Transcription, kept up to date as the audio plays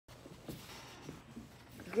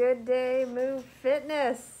Good day, Move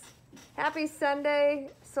Fitness. Happy Sunday,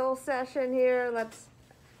 soul session here. Let's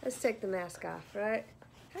take the mask off, right?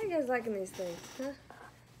 How you guys liking these things, huh?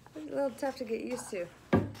 It's a little tough to get used to.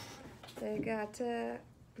 They got,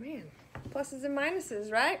 man, pluses and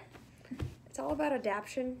minuses, right? It's all about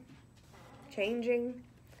adaptation, changing,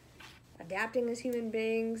 adapting as human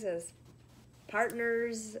beings, as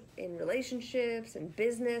partners, in relationships, in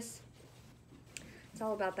business. It's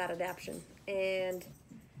all about that adaptation. And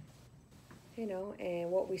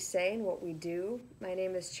and what we say and what we do. My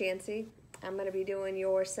name is Chancey. I'm going to be doing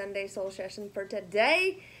your Sunday soul session for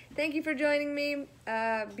today. Thank you for joining me.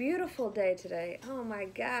 Beautiful day today. Oh my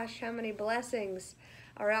gosh, how many blessings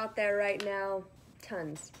are out there right now.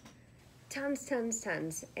 Tons.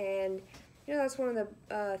 And that's one of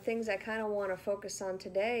the things I kind of want to focus on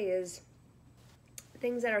today is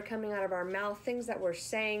things that are coming out of our mouth, things that we're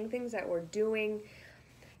saying, things that we're doing,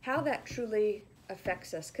 how that truly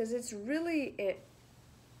affects us, because it's really,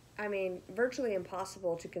 virtually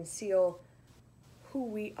impossible to conceal who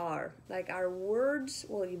we are. Like, our words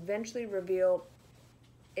will eventually reveal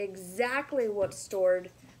exactly what's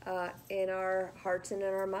stored in our hearts and in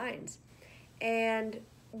our minds. And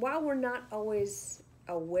while we're not always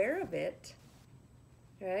aware of it,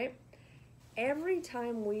 right, every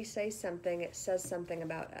time we say something, it says something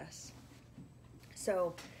about us.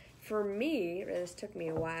 So for me, this took me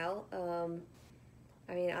a while,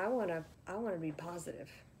 I want to be positive,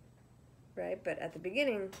 right? But at the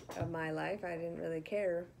beginning of my life, I didn't really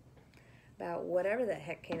care about whatever the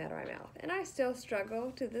heck came out of my mouth. And I still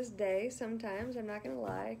struggle to this day sometimes, I'm not going to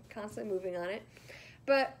lie, constantly moving on it.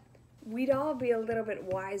 But we'd all be a little bit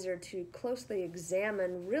wiser to closely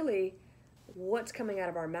examine really what's coming out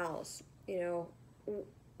of our mouths,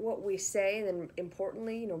 what we say, and then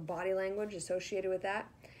importantly, body language associated with that.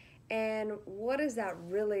 And what is that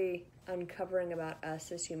really uncovering about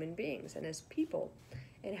us as human beings and as people,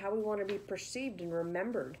 and how we want to be perceived and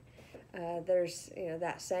remembered. There's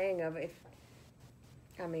that saying of if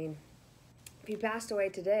you passed away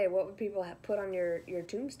today, what would people have put on your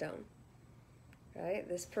tombstone? Right?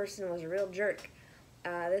 This person was a real jerk.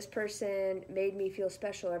 This person made me feel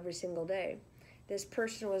special every single day. This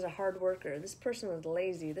person was a hard worker. This person was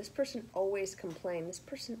lazy. This person always complained. This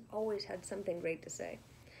person always had something great to say.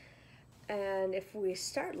 And if we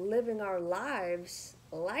start living our lives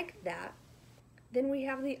like that, then we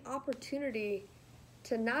have the opportunity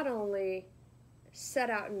to not only set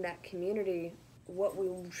out in that community what we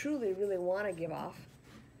truly, really want to give off,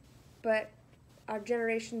 but our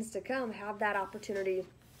generations to come have that opportunity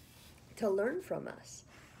to learn from us.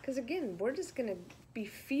 Because again, we're just going to be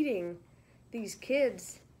feeding these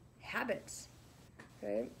kids habits,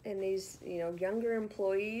 right? And these, younger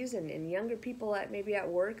employees and younger people maybe at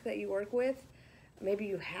work that you work with, maybe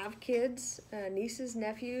you have kids, nieces,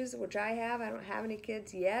 nephews, which I have. I don't have any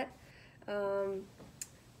kids yet.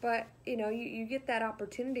 But, you get that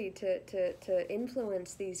opportunity to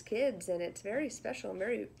influence these kids, and it's very special and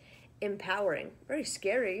very empowering, very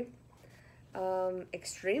scary,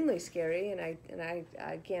 extremely scary. And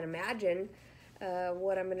I can't imagine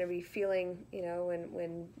what I'm going to be feeling,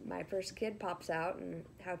 when my first kid pops out, and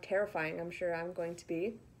how terrifying I'm sure I'm going to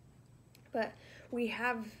be. But we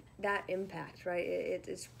have that impact, right?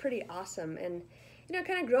 It's pretty awesome. And,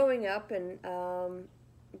 kind of growing up and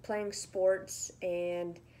playing sports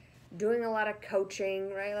and doing a lot of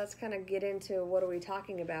coaching, right? Let's kind of get into what are we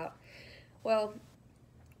talking about. Well,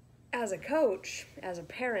 as a coach, as a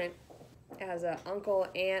parent, as an uncle,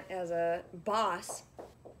 aunt, as a boss,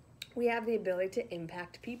 we have the ability to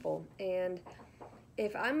impact people. And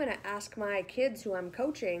if I'm going to ask my kids who I'm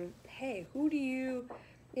coaching, hey, who do you,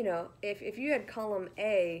 if you had column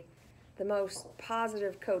A, the most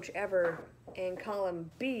positive coach ever, and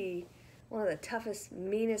column B, one of the toughest,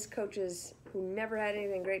 meanest coaches who never had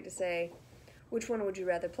anything great to say, which one would you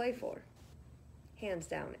rather play for? Hands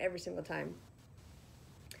down, every single time.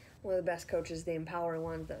 One of the best coaches, the empowering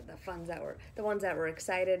ones, the ones that were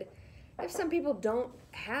excited. If some people don't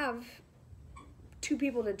have two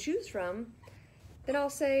people to choose from, then I'll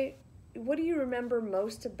say, what do you remember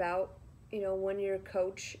most about, when your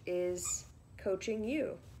coach is coaching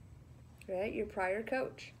you, right? Your prior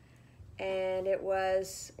coach. And it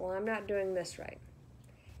was, well, I'm not doing this right.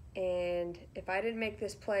 And if I didn't make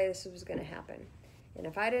this play, this was going to happen. And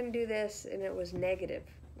if I didn't do this, and it was negative.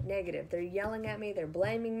 They're yelling at me, they're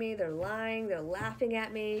blaming me, they're lying, they're laughing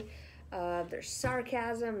at me. There's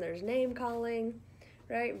sarcasm, there's name calling,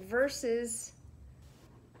 right? Versus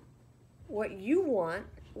what you want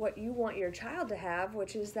what you want your child to have,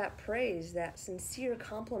 which is that praise, that sincere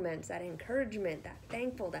compliments, that encouragement, that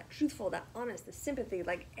thankful, that truthful, that honest, the sympathy,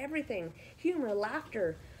 like everything, humor,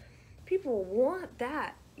 laughter. People want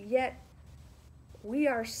that, yet we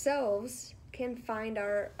ourselves can find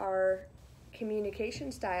our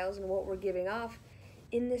communication styles and what we're giving off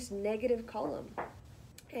in this negative column.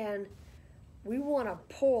 And we want to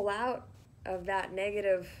pull out of that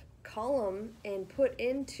negative column and put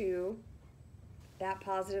into that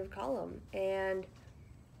positive column. And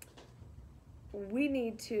we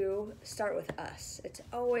need to start with us. It's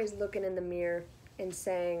always looking in the mirror and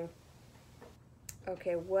saying,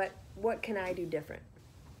 okay, what can I do different?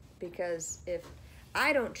 Because if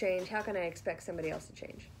I don't change, how can I expect somebody else to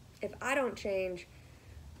change? If I don't change,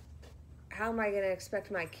 how am I going to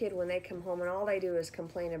expect my kid when they come home and all they do is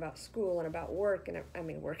complain about school and about work, and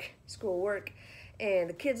school work, and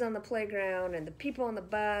the kids on the playground and the people on the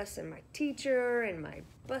bus and my teacher and my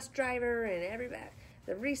bus driver and everybody,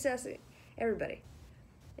 the recess, everybody.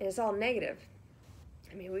 And it's all negative.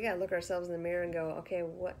 I mean, we got to look ourselves in the mirror and go, okay,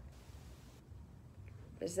 what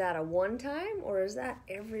is that, a one time, or is that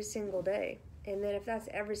every single day? And then if that's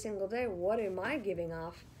every single day, what am I giving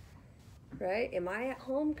off? Right? Am I at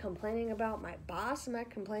home complaining about my boss? Am I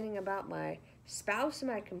complaining about my spouse? Am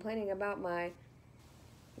I complaining about my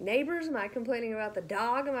neighbors? Am I complaining about the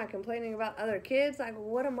dog? Am I complaining about other kids? Like,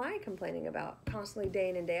 what am I complaining about constantly, day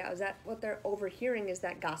in and day out? Is that what they're overhearing, is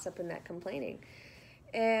that gossip and that complaining?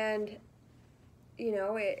 And, you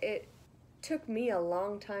know, it took me a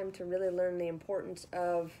long time to really learn the importance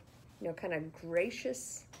of, you know, kind of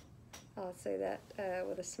gracious, I'll say that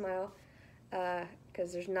with a smile,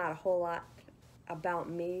 because there's not a whole lot about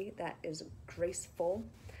me that is graceful,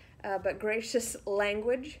 but gracious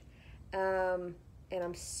language, and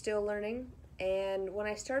I'm still learning. And when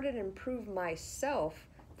I started to improve myself,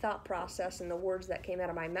 thought process and the words that came out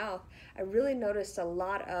of my mouth, I really noticed a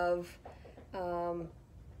lot of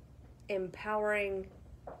empowering,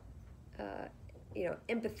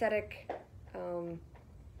 empathetic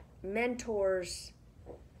mentors,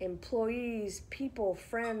 employees, people,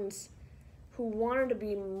 friends who wanted to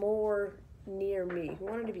be more near me, who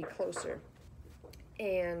wanted to be closer.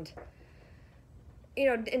 And, you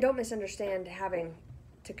know, and don't misunderstand having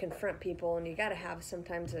to confront people, and you got to have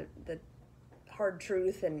sometimes the hard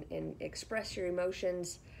truth and express your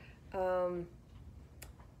emotions. But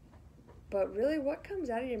really what comes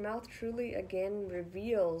out of your mouth truly, again,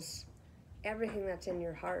 reveals everything that's in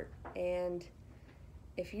your heart. And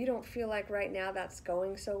if you don't feel like right now that's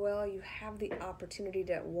going so well, you have the opportunity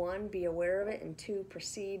to, one, be aware of it, and two,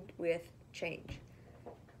 proceed with change.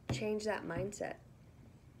 Change that mindset,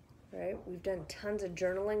 right? We've done tons of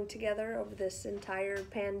journaling together over this entire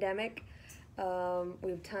pandemic.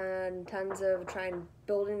 We've done tons of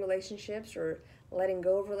building relationships or letting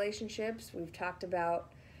go of relationships. We've talked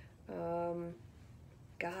about, how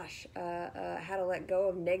to let go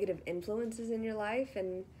of negative influences in your life,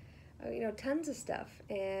 and tons of stuff.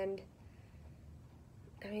 And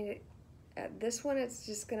I mean, at this one, it's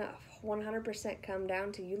just gonna 100% come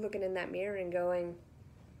down to you looking in that mirror and going,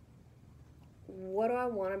 what do I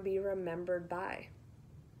want to be remembered by?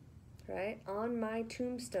 Right? On my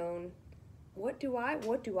tombstone, what do I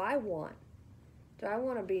want? Do I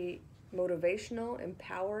want to be motivational,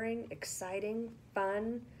 empowering, exciting,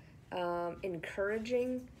 fun,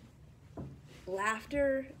 encouraging,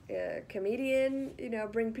 laughter, comedian,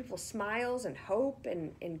 bring people smiles and hope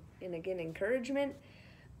and again, encouragement?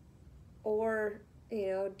 Or,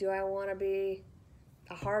 do I want to be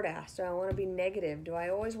a hard ass? Do I want to be negative? Do I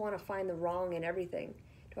always want to find the wrong in everything?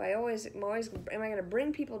 Am I going to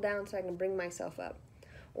bring people down so I can bring myself up?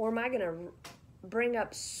 Or am I going to bring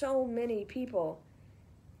up so many people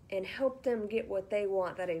and help them get what they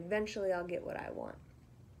want that eventually I'll get what I want?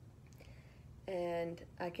 And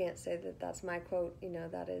I can't say that that's my quote.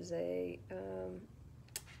 That is I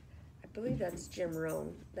believe that's Jim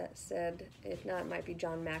Rohn that said, if not, it might be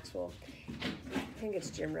John Maxwell. I think it's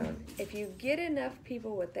Jim Rohn. If you get enough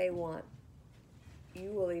people what they want,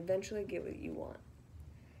 you will eventually get what you want.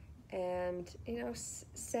 And,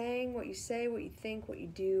 saying what you say, what you think, what you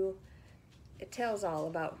do, it tells all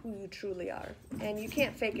about who you truly are. And you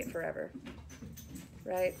can't fake it forever,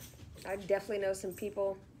 right? I definitely know some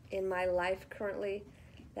people in my life currently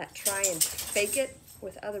that try and fake it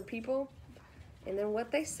with other people. And then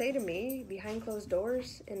what they say to me behind closed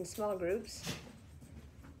doors in small groups,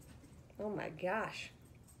 oh my gosh.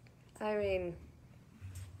 I mean,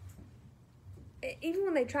 even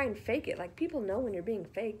when they try and fake it, like, people know when you're being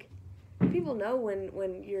fake. People know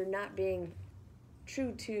when you're not being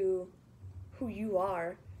true to who you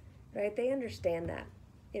are, right? They understand that.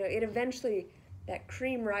 It eventually that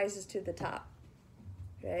cream rises to the top,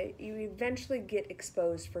 right? You eventually get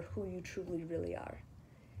exposed for who you truly really are.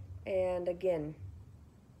 And again,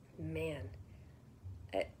 man,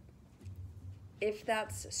 if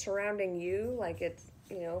that's surrounding you like it's,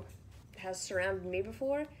 has surrounded me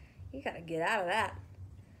before, you got to get out of that.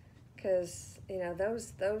 Because,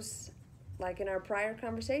 those, like in our prior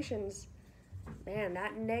conversations, man,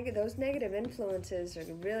 those negative influences are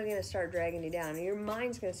really going to start dragging you down. And your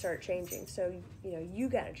mind's going to start changing. So, you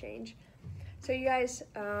got to change. So, you guys,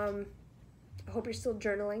 I hope you're still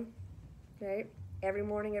journaling, right? Every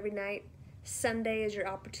morning, every night. Sunday is your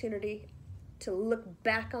opportunity to look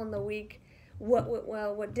back on the week, what went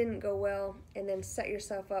well, what didn't go well, and then set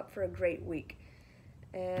yourself up for a great week.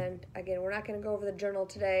 And again, we're not going to go over the journal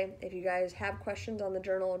today. If you guys have questions on the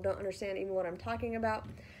journal or don't understand even what I'm talking about,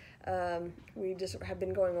 we just have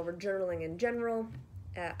been going over journaling in general.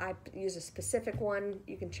 I use a specific one.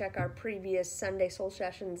 You can check our previous Sunday soul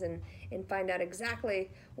sessions and find out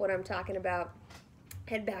exactly what I'm talking about.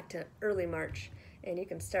 Head back to early March, and you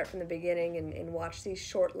can start from the beginning and watch these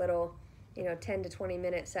short little, 10 to 20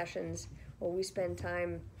 minute sessions where we spend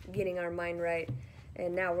time getting our mind right.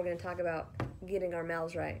 And now we're going to talk about getting our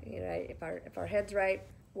mouths right. Right? If our head's right,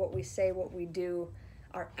 what we say, what we do,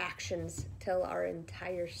 our actions tell our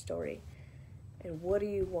entire story. And what do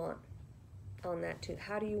you want on that too?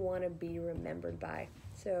 How do you want to be remembered by?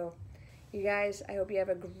 So, you guys, I hope you have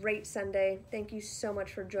a great Sunday. Thank you so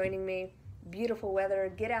much for joining me. Beautiful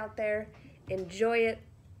weather. Get out there. Enjoy it.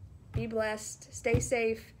 Be blessed. Stay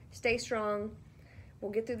safe. Stay strong.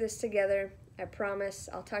 We'll get through this together. I promise.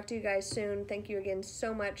 I'll talk to you guys soon. Thank you again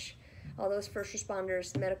so much, all those first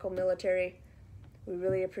responders, medical, military. We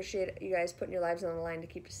really appreciate you guys putting your lives on the line to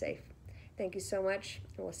keep us safe. Thank you so much,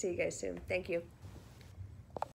 and we'll see you guys soon. Thank you.